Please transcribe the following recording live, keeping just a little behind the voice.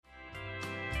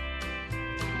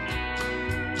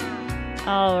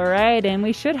All right, and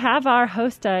we should have our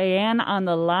host Diane on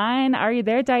the line. Are you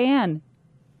there, Diane?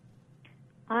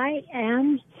 I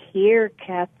am here,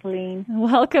 Kathleen.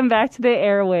 Welcome back to the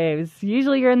airwaves.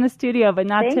 Usually you're in the studio, but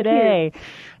not Thank today.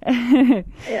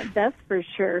 Yeah, that's for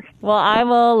sure. Well, I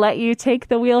will let you take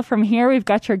the wheel from here. We've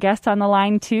got your guest on the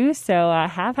line too, so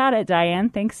have at it, Diane.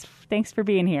 Thanks for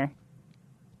being here.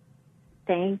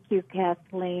 Thank you,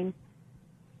 Kathleen.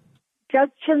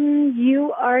 Judson,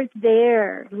 you are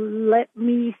there. Let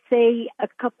me say a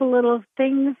couple little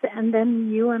things, and then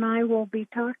you and I will be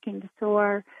talking, so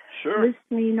our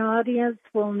listening audience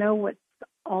will know what it's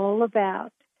all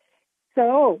about.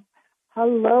 So,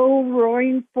 hello,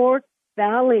 Roaring Fork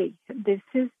Valley. This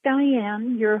is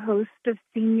Diane, your host of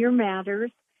Senior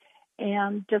Matters,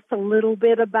 and just a little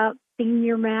bit about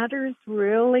Senior Matters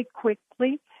really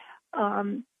quickly.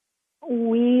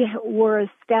 We were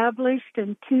established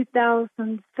in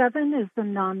 2007 as a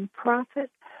nonprofit.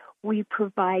 We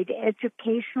provide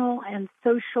educational and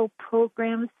social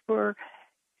programs for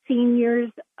seniors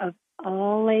of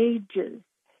all ages.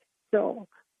 So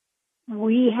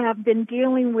we have been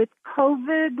dealing with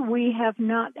COVID. We have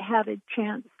not had a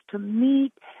chance to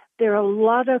meet. There are a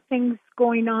lot of things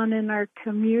going on in our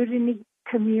community.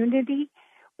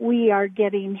 We are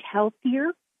getting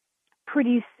healthier.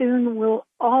 Pretty soon we'll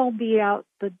all be out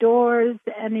the doors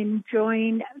and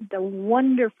enjoying the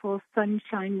wonderful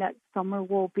sunshine that summer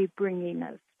will be bringing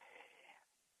us.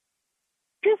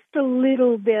 Just a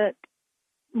little bit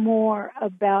more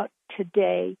about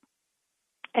today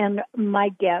and my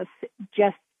guest,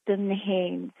 Justin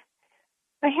Haynes.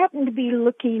 I happened to be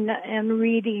looking and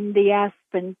reading the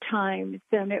Aspen Times,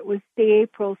 and it was the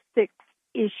April 6th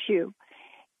issue.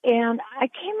 And I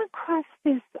came across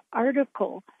this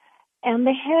article. And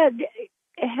the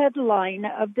headline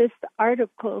of this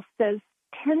article says,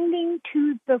 "Tending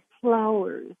to the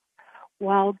flowers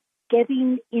while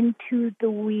getting into the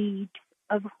weeds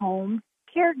of home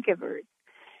caregivers."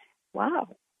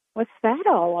 Wow, what's that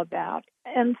all about?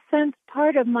 And since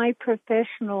part of my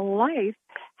professional life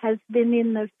has been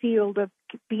in the field of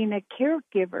being a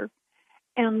caregiver,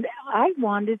 and I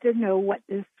wanted to know what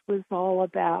this was all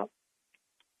about.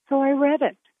 So I read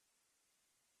it.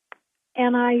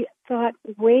 And I thought,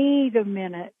 wait a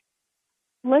minute,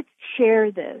 let's share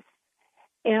this.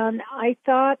 And I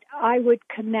thought I would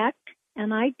connect,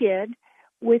 and I did,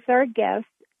 with our guest,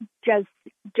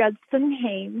 Judson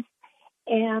Haynes.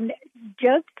 And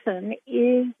Judson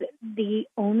is the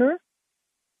owner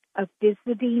of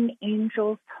Visiting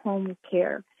Angels Home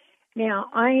Care. Now,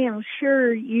 I am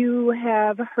sure you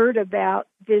have heard about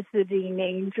Visiting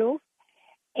Angels,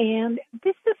 and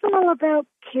this is all about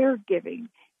caregiving.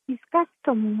 He's got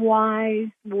some wise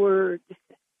words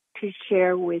to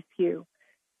share with you.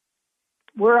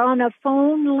 We're on a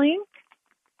phone link.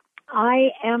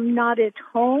 I am not at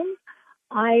home.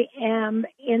 I am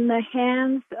in the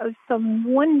hands of some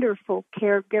wonderful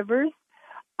caregivers.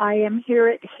 I am here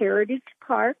at Heritage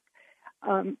Park.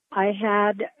 I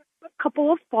had a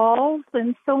couple of falls,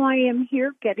 and so I am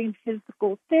here getting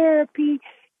physical therapy,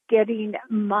 getting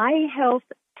my health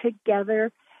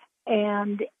together,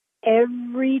 and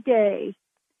every day,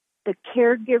 the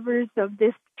caregivers of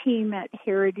this team at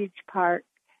Heritage Park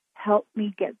help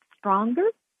me get stronger,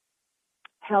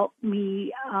 help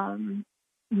me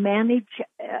manage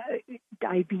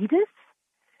diabetes.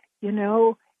 You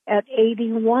know, at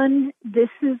 81, this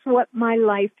is what my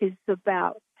life is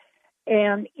about.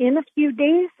 And in a few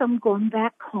days, I'm going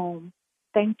back home.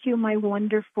 Thank you, my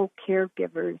wonderful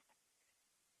caregivers.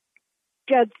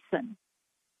 Judson.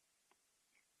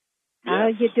 Yes. How are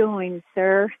you doing,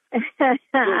 sir?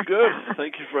 Doing good.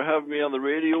 Thank you for having me on the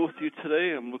radio with you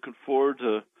today. I'm looking forward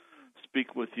to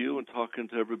speaking with you and talking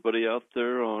to everybody out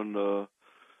there on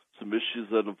some issues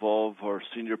that involve our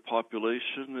senior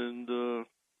population. And,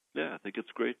 I think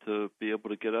it's great to be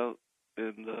able to get out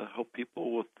and help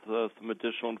people with some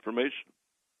additional information.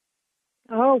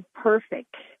 Oh,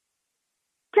 perfect.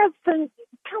 Judson,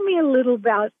 tell me a little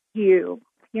about you.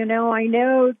 You know, I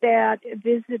know that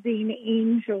Visiting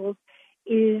Angels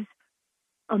is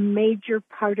a major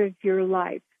part of your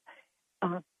life.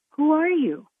 Who are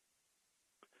you?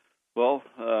 Well,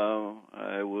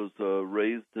 I was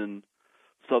raised in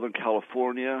Southern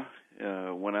California,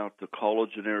 went out to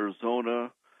college in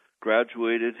Arizona,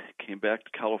 graduated, came back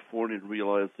to California and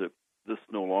realized that this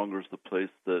no longer is the place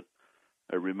that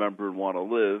I remember and want to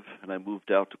live, and I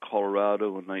moved out to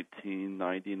Colorado in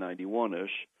 1990,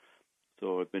 91-ish.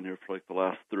 So I've been here for like the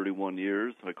last 31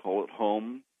 years. I call it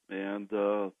home, and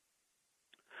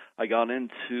I got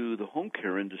into the home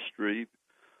care industry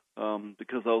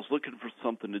because I was looking for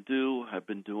something to do. I've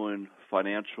been doing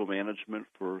financial management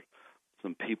for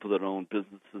some people that own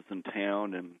businesses in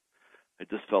town, and I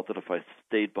just felt that if I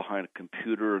stayed behind a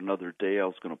computer another day, I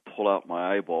was going to pull out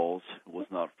my eyeballs. It was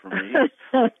not for me.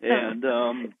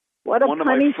 And what a one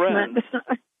punishment. of my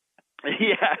friends,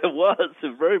 yeah, it was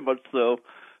very much so.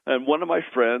 And one of my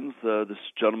friends, this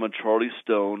gentleman Charlie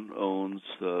Stone, owns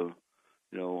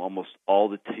almost all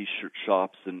the T-shirt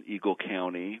shops in Eagle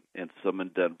County and some in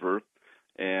Denver.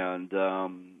 And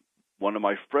one of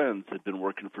my friends had been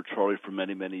working for Charlie for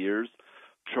many, many years.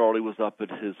 Charlie was up at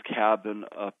his cabin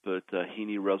up at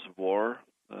Heaney Reservoir,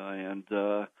 and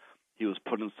he was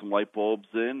putting some light bulbs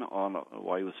in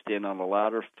while he was standing on a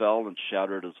ladder, fell and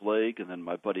shattered his leg. And then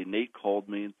my buddy Nate called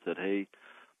me and said, "Hey,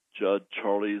 Judd,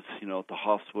 Charlie's at the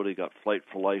hospital. He got Flight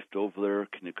for Life over there.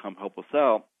 Can you come help us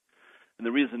out?" And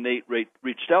the reason Nate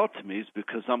reached out to me is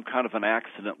because I'm kind of an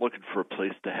accident looking for a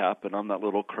place to happen. I'm that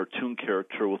little cartoon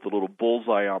character with a little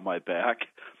bullseye on my back.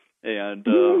 And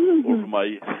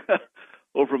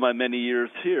over my many years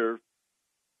here,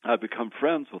 I've become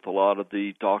friends with a lot of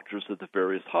the doctors at the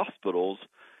various hospitals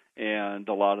and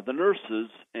a lot of the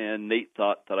nurses. And Nate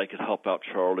thought that I could help out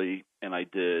Charlie, and I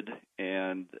did.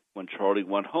 And when Charlie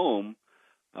went home,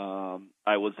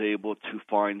 I was able to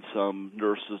find some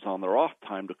nurses on their off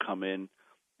time to come in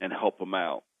and help him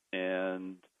out.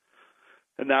 And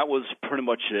that was pretty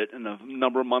much it. And a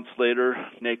number of months later,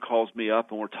 Nate calls me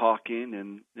up and we're talking.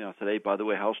 And I said, "Hey, by the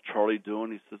way, how's Charlie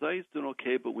doing?" He says, "Oh, he's doing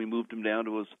okay, but we moved him down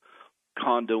to his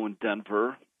condo in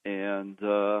Denver, and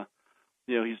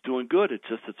he's doing good.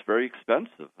 It's very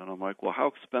expensive." And I'm like, "Well, how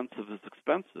expensive is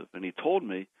expensive?" And he told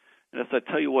me, and I said,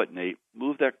 "Tell you what, Nate,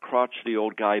 move that crotchety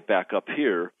old guy back up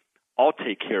here. I'll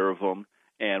take care of him,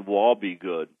 and we'll all be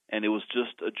good." And it was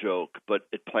just a joke, but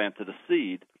it planted a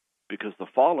seed, because the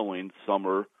following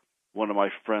summer, one of my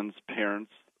friend's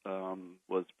parents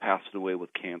was passed away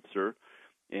with cancer,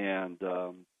 and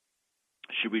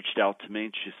she reached out to me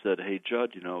and she said, "Hey,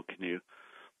 Judd, can you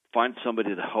find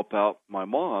somebody to help out my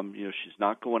mom? She's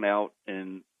not going out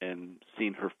and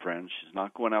seeing her friends. She's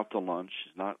not going out to lunch.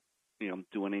 She's not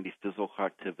doing any physical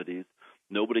activities.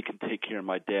 Nobody can take care of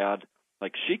my dad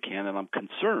like she can, and I'm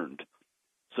concerned."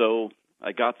 So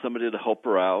I got somebody to help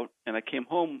her out, and I came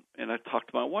home and I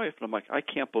talked to my wife, and I'm like, "I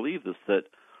can't believe this, that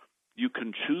you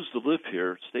can choose to live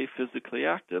here, stay physically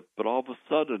active, but all of a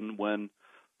sudden when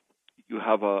you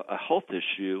have a health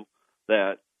issue,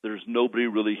 that there's nobody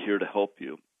really here to help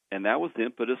you." And that was the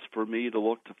impetus for me to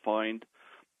look to find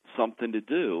something to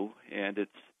do, and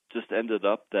it's just ended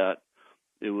up that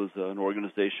it was an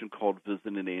organization called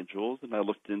Visiting Angels, and I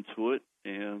looked into it,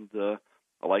 and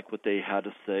I liked what they had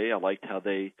to say. I liked how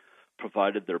they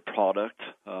provided their product.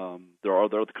 There are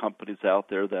other companies out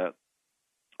there that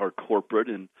are corporate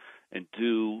and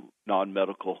do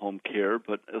non-medical home care,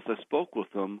 but as I spoke with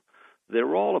them, they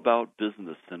were all about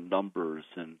business and numbers,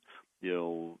 and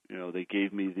they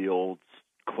gave me the old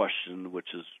question,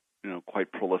 which is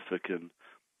quite prolific in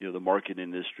the marketing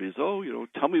industry, is,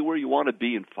 tell me where you want to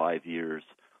be in 5 years,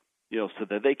 so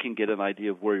that they can get an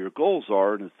idea of where your goals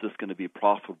are and is this going to be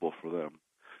profitable for them.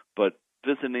 But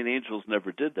Visiting Angels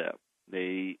never did that.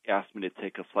 They asked me to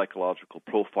take a psychological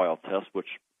profile test,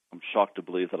 which I'm shocked to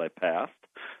believe that I passed.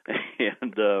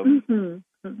 And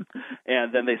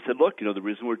and then they said, "Look, the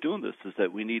reason we're doing this is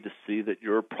that we need to see that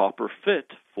you're a proper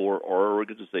fit for our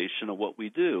organization and what we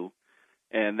do."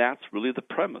 And that's really the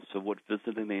premise of what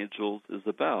Visiting Angels is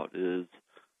about, is,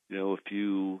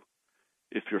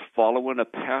 if you're following a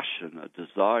passion, a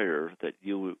desire, that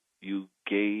you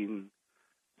gain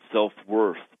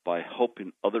self-worth by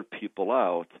helping other people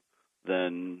out,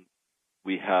 then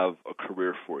we have a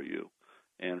career for you.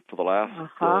 And for the last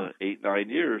 8-9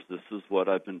 years, this is what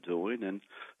I've been doing. And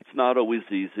it's not always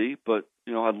easy, but,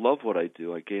 I love what I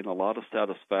do. I gain a lot of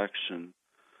satisfaction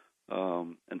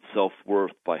and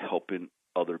self-worth by helping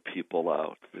other people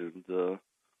out. And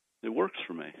it works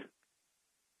for me.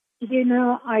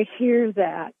 I hear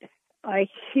that. I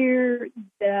hear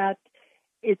that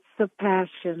it's a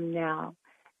passion now,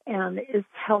 and it's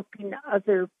helping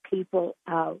other people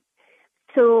out.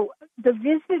 So the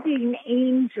Visiting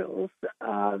Angels,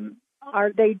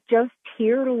 are they just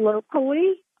here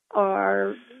locally?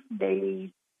 Are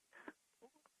they,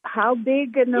 how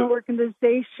big an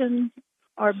organization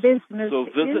or business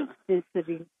is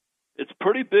Visiting? It's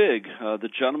pretty big. The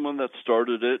gentleman that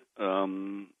started it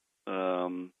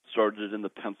started in the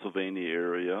Pennsylvania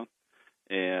area,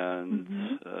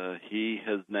 and he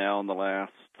has now, in the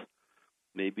last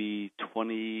maybe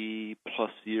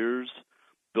 20-plus years,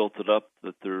 built it up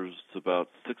that there's about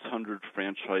 600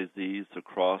 franchisees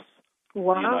across the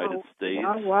United States.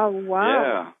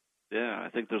 Wow. Yeah. I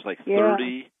think there's like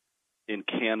 30 in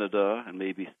Canada and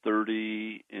maybe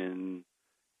 30 in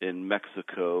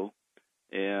Mexico,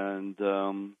 and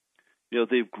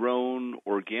they've grown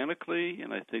organically,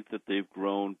 and I think that they've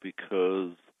grown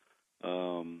because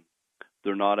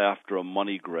they're not after a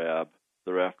money grab.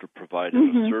 They're after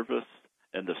providing a service,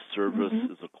 and the service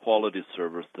is a quality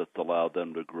service that's allowed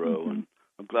them to grow. And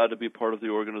I'm glad to be part of the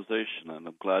organization, and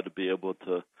I'm glad to be able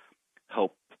to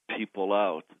help people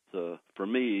out. For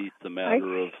me, it's a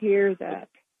matter of... I hear that.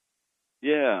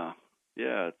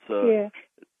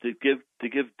 To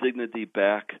give dignity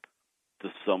back to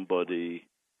somebody,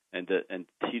 and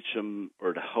teach them,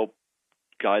 or to help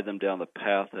guide them down the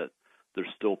path that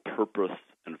there's still purpose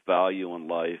and value in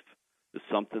life, is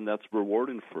something that's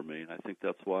rewarding for me. And I think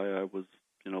that's why I was,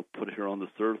 put here on this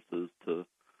earth, is to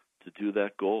do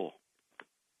that goal.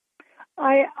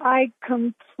 I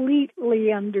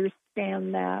completely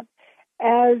understand that.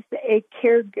 As a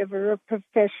caregiver, a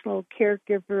professional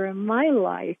caregiver in my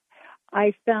life,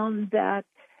 I found that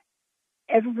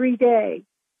every day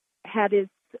had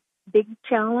its big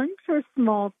challenge or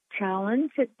small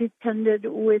challenge. It depended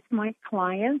with my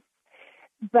clients,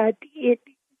 but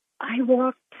I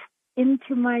walked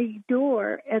into my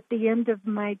door at the end of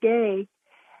my day,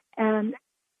 and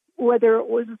whether it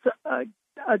was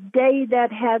a day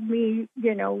that had me,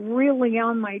 really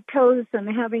on my toes and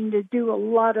having to do a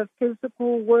lot of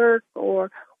physical work, or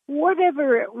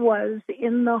whatever it was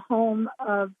in the home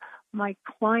of my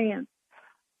clients,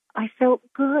 I felt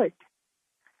good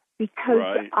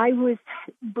because I was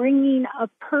bringing a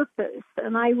purpose,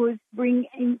 and I was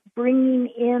bringing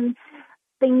in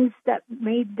things that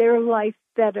made their life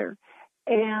better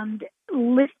and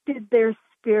lifted their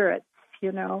spirits,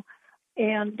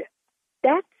 and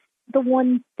that's the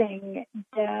one thing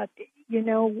that,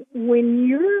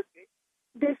 when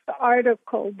this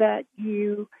article that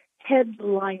you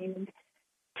headlined,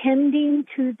 Tending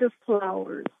to the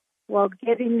Flowers While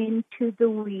Getting into the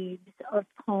Weeds of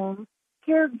Home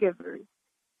Caregivers,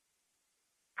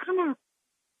 kind of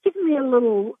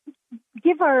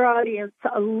give our audience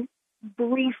a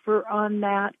briefer on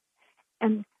that,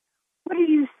 and what are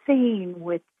you saying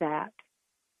with that?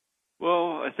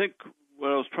 Well, I think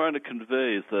what I was trying to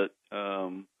convey is that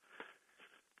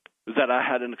I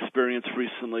had an experience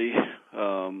recently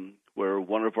where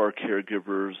one of our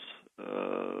caregivers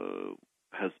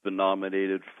has been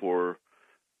nominated for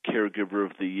Caregiver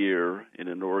of the Year in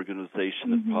an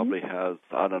organization that probably has,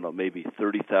 maybe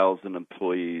 30,000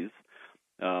 employees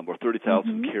or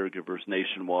 30,000 caregivers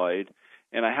nationwide.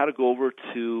 And I had to go over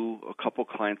to a couple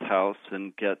clients' house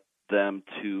and get them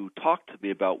to talk to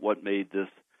me about what made this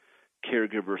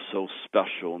caregiver so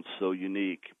special and so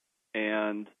unique.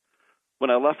 And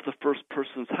when I left the first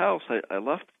person's house, I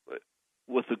left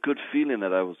with a good feeling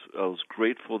that I was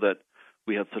grateful that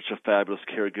we had such a fabulous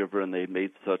caregiver, and they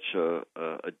made such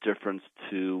a difference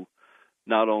to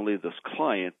not only this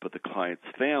client but the client's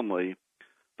family.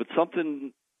 But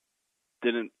something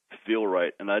didn't feel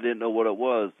right, and I didn't know what it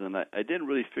was, and I didn't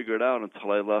really figure it out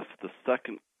until I left the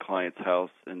second client's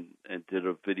house and did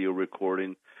a video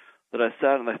recording, that I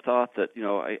sat and I thought that,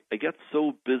 I get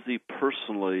so busy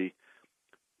personally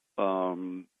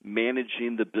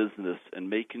managing the business and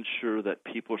making sure that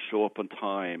people show up on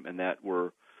time, and that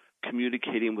we're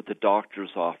communicating with the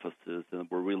doctor's offices, and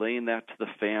we're relaying that to the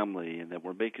family, and that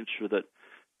we're making sure that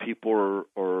people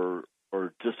are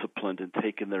disciplined and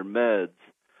taking their meds,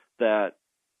 that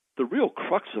the real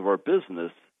crux of our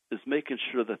business is making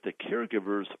sure that the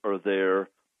caregivers are there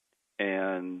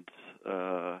and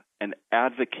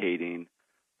advocating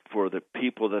for the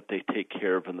people that they take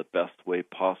care of in the best way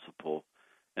possible.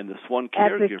 And this one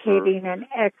caregiver, advocating, an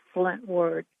excellent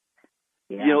word.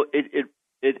 Yeah.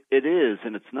 It is,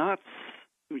 and it's not.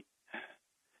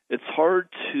 It's hard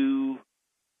to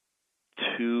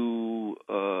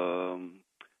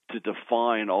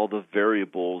define all the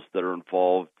variables that are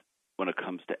involved when it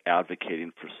comes to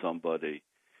advocating for somebody.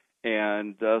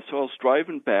 And so I was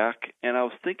driving back, and I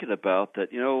was thinking about that.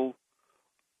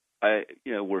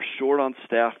 We're short on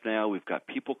staff now. We've got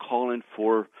people calling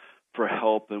for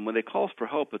help, and when they call us for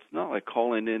help, it's not like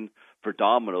calling in for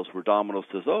Domino's, where Domino's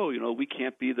says, we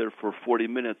can't be there for 40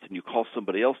 minutes, and you call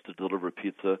somebody else to deliver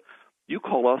pizza. You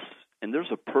call us, and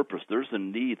there's a purpose. There's a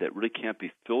need that really can't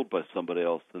be filled by somebody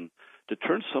else, and to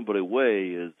turn somebody away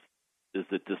is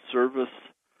a disservice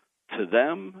to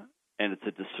them, and it's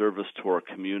a disservice to our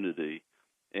community.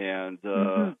 And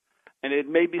and it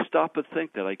made me stop and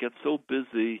think that I get so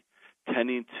busy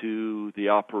tending to the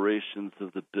operations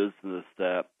of the business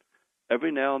that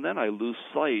every now and then I lose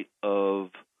sight of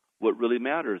what really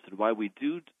matters, and why we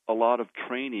do a lot of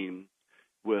training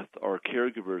with our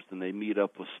caregivers, and they meet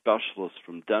up with specialists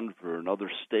from Denver and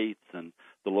other states and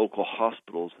the local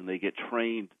hospitals, and they get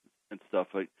trained and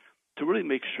stuff. to really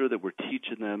make sure that we're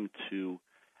teaching them to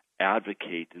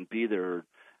advocate and be there.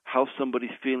 How's somebody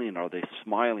feeling? Are they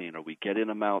smiling? Are we getting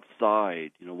them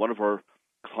outside? One of our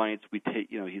clients, we take,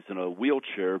 he's in a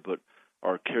wheelchair, but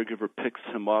our caregiver picks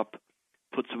him up,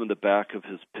 puts him in the back of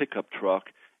his pickup truck,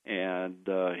 and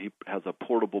he has a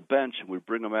portable bench, and we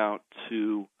bring him out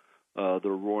to the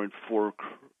Roaring Fork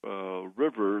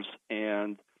rivers,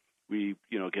 and we,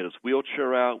 get his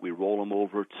wheelchair out, we roll him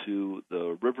over to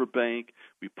the riverbank,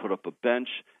 we put up a bench,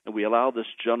 and we allow this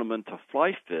gentleman to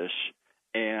fly fish,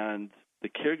 and the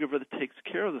caregiver that takes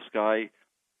care of this guy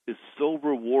is so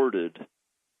rewarded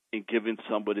in giving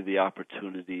somebody the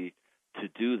opportunity to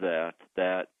do that,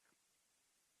 that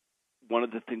one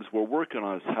of the things we're working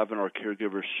on is having our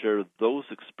caregivers share those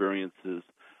experiences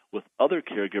with other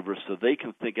caregivers so they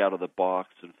can think out of the box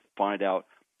and find out,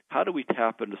 how do we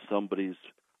tap into somebody's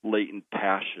latent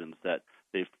passions that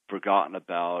they've forgotten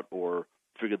about or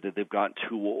figured that they've gotten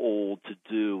too old to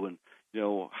do, and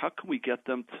how can we get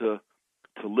them to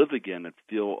live again and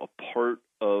feel a part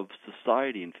of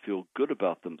society and feel good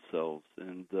about themselves,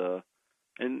 and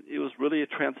it was really a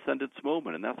transcendence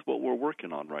moment, and that's what we're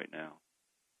working on right now.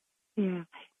 Yeah,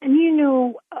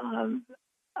 and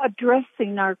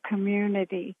addressing our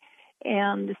community,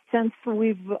 and since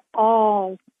we've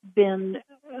all been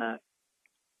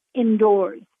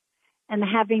indoors and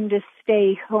having to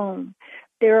stay home,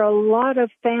 there are a lot of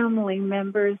family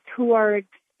members who are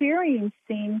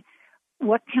experiencing,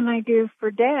 what can I do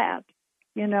for Dad,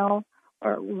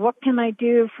 or what can I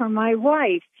do for my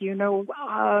wife? We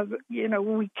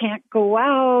can't go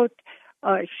out.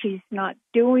 She's not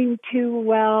doing too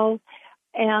well.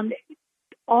 And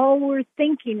all we're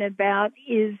thinking about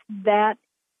is that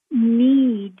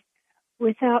need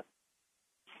without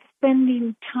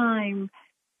spending time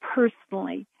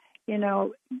personally,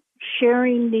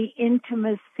 sharing the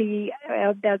intimacy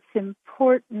that's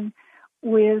important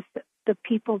with the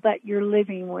people that you're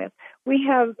living with. We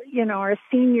have, our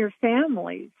senior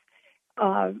families,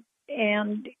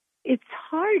 and it's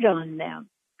hard on them.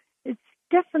 It's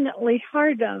definitely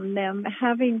hard on them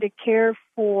having to care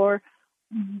for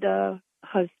the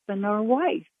husband or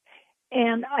wife.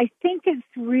 And I think it's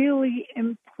really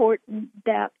important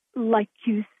that, like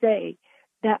you say,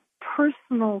 that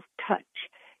personal touch.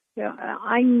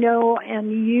 I know,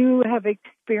 and you have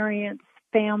experienced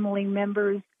family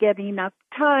members getting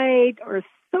uptight or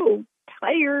so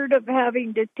tired of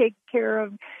having to take care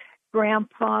of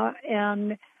Grandpa,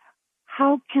 and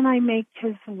how can I make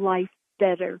his life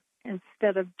better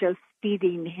instead of just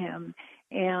feeding him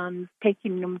and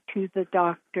taking him to the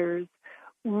doctors?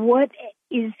 What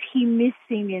is he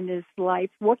missing in his life?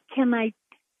 What can I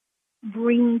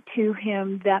bring to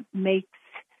him that makes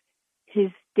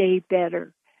his day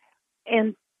better?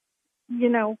 And,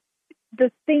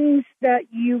 the things that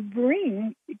you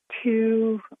bring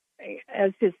to,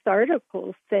 as this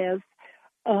article says,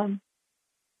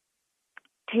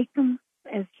 take them,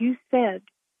 as you said,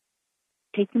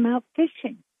 take them out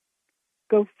fishing,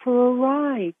 go for a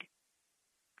ride,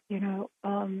 those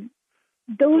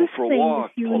go for a things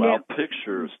walk, pull out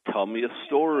pictures, tell me a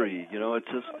story.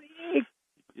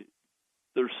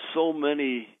 There's so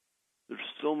many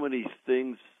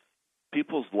things.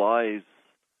 People's lives,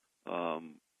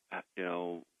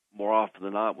 more often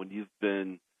than not, when you've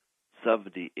been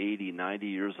 70, 80, 90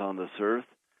 years on this earth,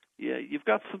 you've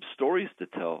got some stories to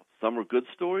tell. Some are good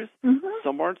stories,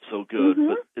 some aren't so good,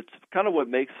 but it's kind of what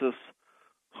makes us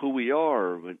who we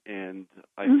are. And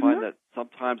I find that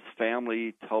sometimes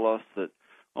family tell us that,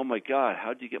 oh my God,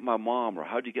 how'd you get my mom or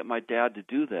how'd you get my dad to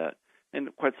do that?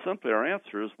 And quite simply, our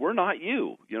answer is, we're not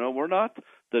you. We're not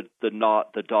the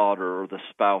daughter or the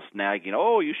spouse nagging,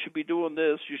 oh, you should be doing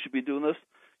this, you should be doing this.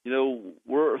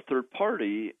 We're a third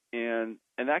party, and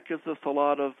that gives us a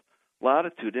lot of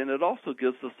latitude, and it also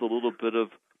gives us a little bit of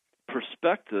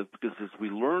perspective, because as we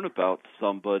learn about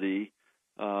somebody,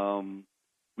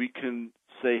 we can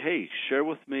say, hey, share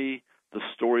with me the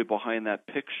story behind that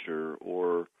picture.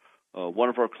 Or one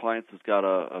of our clients has got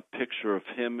a picture of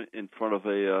him in front of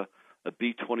a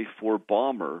B-24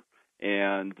 bomber,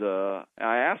 and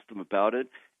I asked him about it,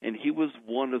 and he was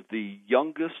one of the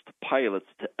youngest pilots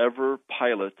to ever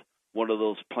pilot one of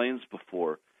those planes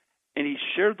before. And he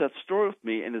shared that story with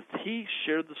me, and as he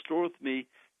shared the story with me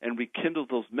and rekindled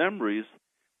those memories,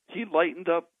 he lightened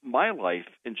up my life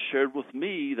and shared with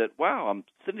me that, wow, I'm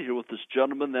sitting here with this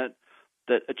gentleman that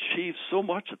achieved so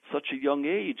much at such a young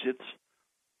age.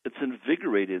 It's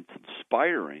invigorating, it's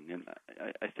inspiring, and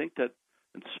I think that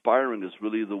inspiring is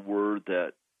really the word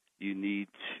that you need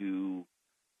to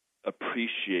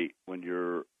appreciate when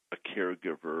you're a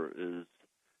caregiver, is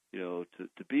to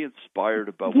be inspired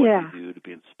about what you do, to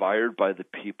be inspired by the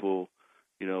people,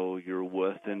 you're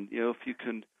with. And, if you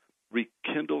can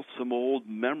rekindle some old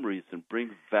memories and bring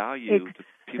value to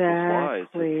people's lives,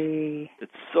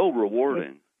 it's so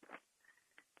rewarding.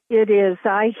 It is.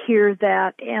 I hear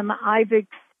that, and I've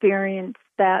experienced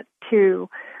that too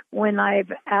when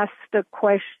I've asked a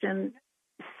question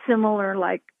similar,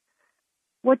 like,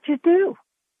 what'd you do?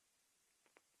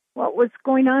 What was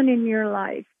going on in your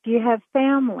life? Do you have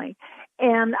family?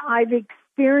 And I've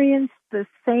experienced the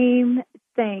same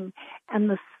thing. And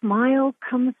the smile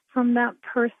comes from that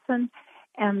person,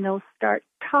 and they'll start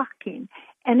talking.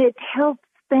 And it helps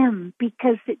them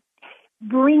because it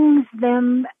brings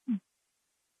them,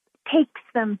 takes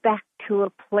them back to a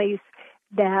place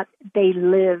that they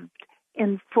lived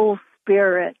in full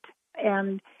spirit.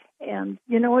 And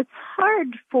it's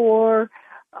hard for,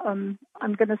 I'm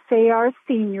going to say our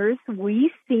seniors,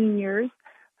 we seniors,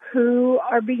 who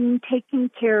are being taken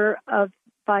care of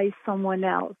by someone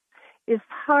else. It's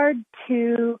hard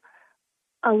to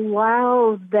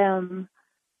allow them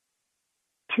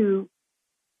to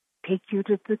take you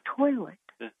to the toilet.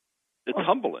 It's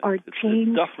humbling. Or it's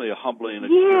definitely a humbling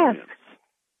experience.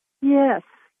 Yes.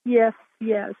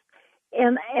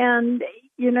 And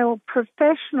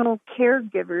professional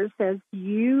caregivers, as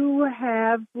you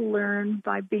have learned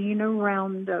by being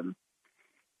around them,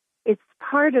 it's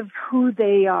part of who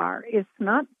they are. It's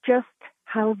not just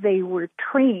how they were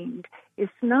trained.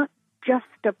 It's not just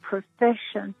a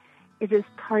profession. It is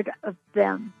part of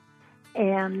them.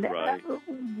 And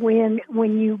when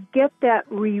you get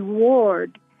that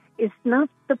reward, it's not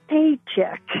the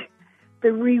paycheck.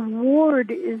 The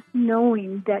reward is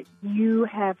knowing that you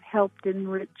have helped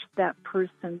enrich that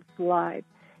person's life.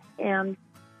 And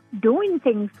doing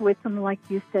things with them, like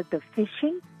you said, the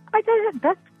fishing,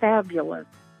 that's fabulous,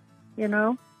 Yeah.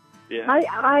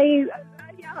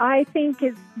 I think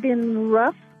it's been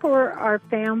rough for our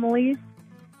families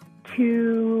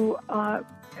to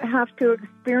have to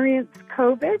experience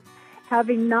COVID,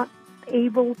 having not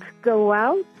able to go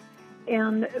out,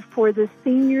 and for the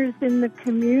seniors in the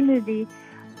community,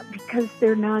 because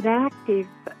they're not active,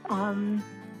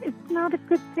 it's not a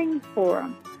good thing for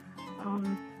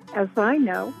them, as I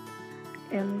know.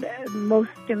 And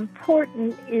most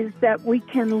important is that we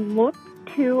can look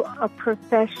to a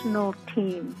professional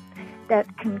team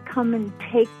that can come and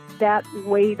take that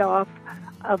weight off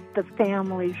of the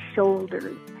family's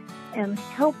shoulders and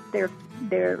help their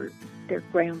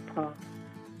grandpa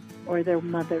or their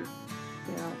mother.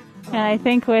 And I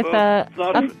think with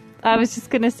I was just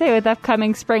going to say, with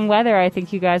upcoming spring weather, I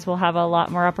think you guys will have a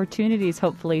lot more opportunities,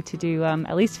 hopefully, to do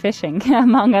at least fishing,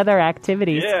 among other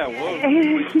activities. Yeah,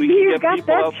 we can get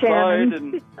people outside.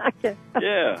 And,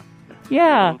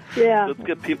 yeah. Let's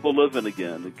get people living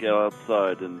again and get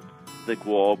outside, and I think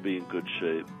we'll all be in good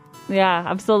shape. Yeah,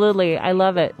 absolutely. I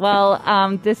love it. Well,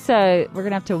 we're going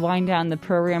to have to wind down the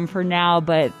program for now,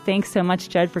 but thanks so much,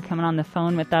 Judd, for coming on the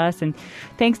phone with us. And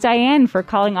thanks, Diane, for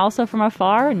calling also from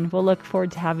afar. And we'll look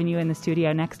forward to having you in the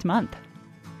studio next month.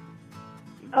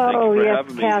 Oh, yes,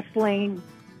 Kathleen.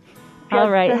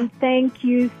 All right. Thank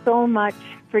you so much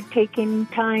for taking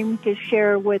time to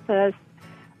share with us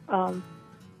how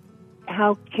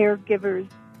caregivers,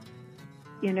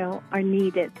 are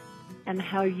needed. And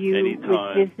how you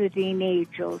with visiting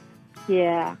angels.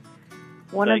 Yeah.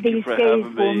 One of these days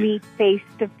we'll meet face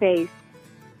to face.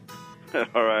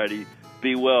 All righty.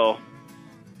 Be well.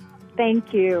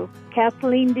 Thank you.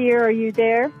 Kathleen, dear, are you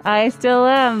there? I still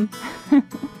am.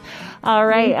 All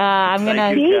right. I'm going to...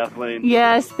 Thank you, Kathleen.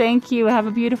 Yes, thank you. Have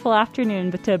a beautiful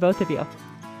afternoon to both of you. All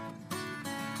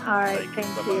right.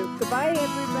 Thank you. Goodbye,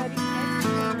 everybody.